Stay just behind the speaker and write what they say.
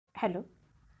Hello,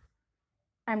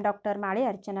 I'm Dr. Mali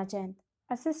Archana Jayant,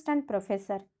 Assistant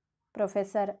Professor,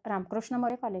 Professor Ramakrishna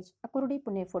More College, Akurdi,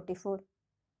 Pune 44.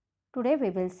 Today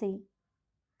we will see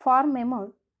form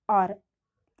memo or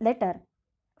letter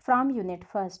from Unit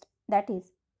 1st, that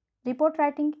is, report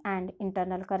writing and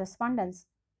internal correspondence,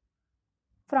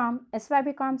 from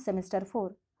SYBCom Semester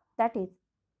 4, that is,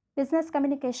 Business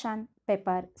Communication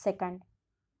Paper 2nd.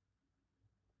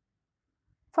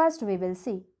 First we will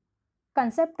see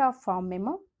concept of form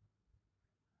memo.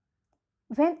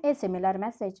 When a similar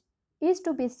message is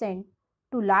to be sent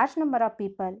to large number of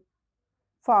people,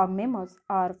 form memos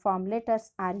or form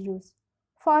letters are used.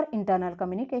 For internal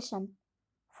communication,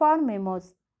 form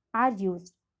memos are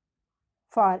used.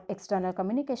 For external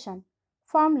communication,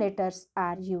 form letters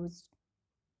are used.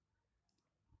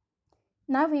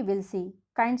 Now we will see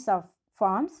kinds of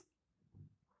forms.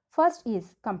 First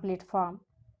is complete form.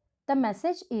 The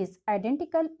message is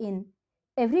identical in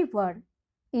every word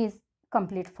is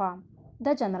complete form.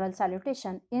 The general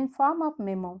salutation in form of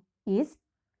memo is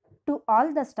to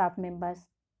all the staff members,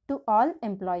 to all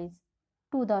employees,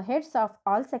 to the heads of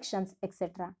all sections,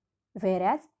 etc.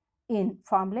 Whereas in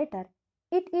form letter,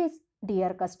 it is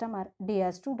dear customer,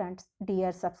 dear students,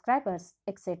 dear subscribers,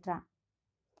 etc.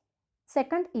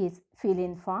 Second is fill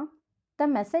in form. The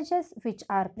messages which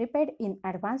are prepared in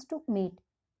advance to meet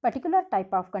particular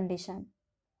type of condition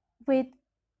with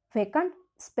vacant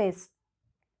space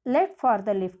left for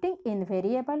the lifting in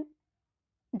variable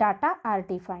data are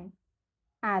defined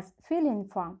as fill in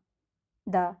form.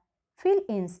 The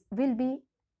fill-ins will be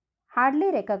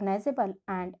hardly recognizable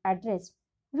and addressed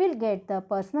will get the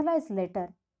personalized letter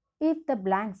if the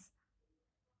blanks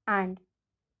and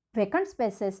vacant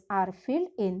spaces are filled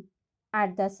in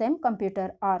at the same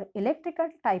computer or electrical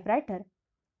typewriter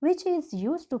which is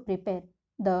used to prepare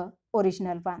the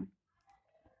original one.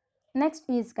 Next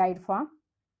is guide form.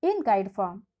 In guide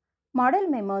form, model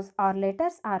memos or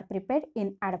letters are prepared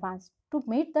in advance to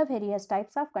meet the various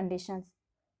types of conditions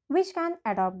which can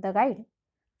adopt the guide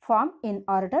form in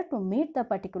order to meet the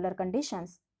particular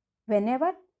conditions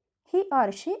whenever he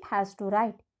or she has to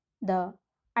write the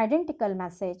identical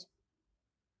message.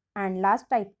 And last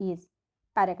type is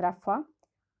paragraph form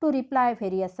to reply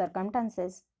various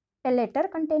circumstances. A letter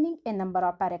containing a number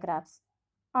of paragraphs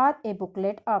or a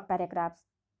booklet of paragraphs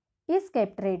is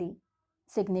kept ready.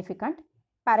 Significant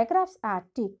paragraphs are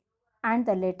ticked and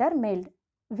the letter mailed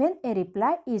when a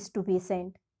reply is to be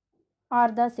sent, or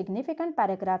the significant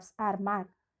paragraphs are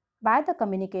marked by the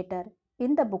communicator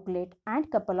in the booklet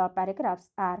and couple of paragraphs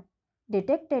are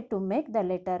detected to make the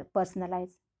letter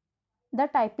personalized. The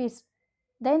typist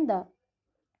then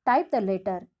type the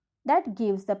letter that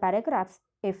gives the paragraphs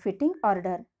a fitting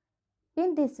order.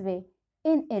 In this way,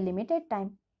 in a limited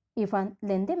time, even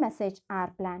lengthy messages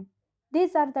are planned.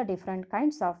 These are the different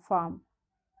kinds of form.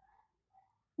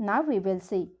 Now we will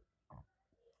see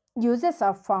uses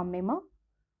of form memo.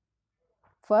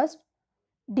 First,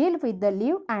 deal with the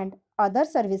leave and other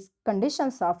service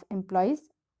conditions of employees.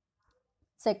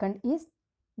 Second is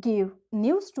give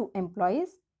news to employees.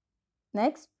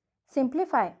 Next,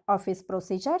 simplify office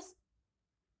procedures.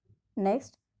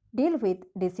 Next, deal with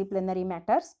disciplinary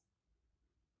matters.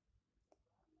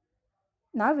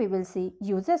 Now we will see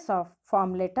uses of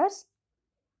form letters.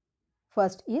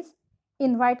 First is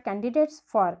invite candidates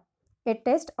for a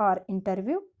test or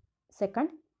interview. Second,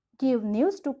 give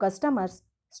news to customers,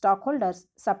 stockholders,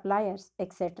 suppliers,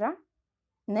 etc.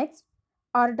 Next,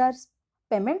 orders,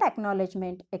 payment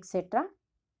acknowledgement, etc.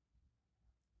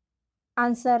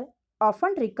 Answer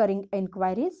often recurring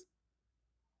inquiries.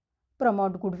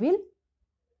 Promote goodwill.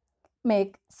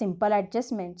 Make simple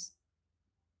adjustments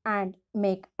and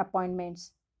make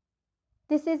appointments.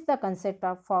 This is the concept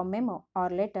of form memo or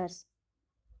letters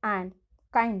and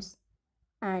kinds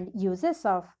and uses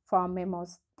of form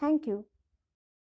memos. Thank you.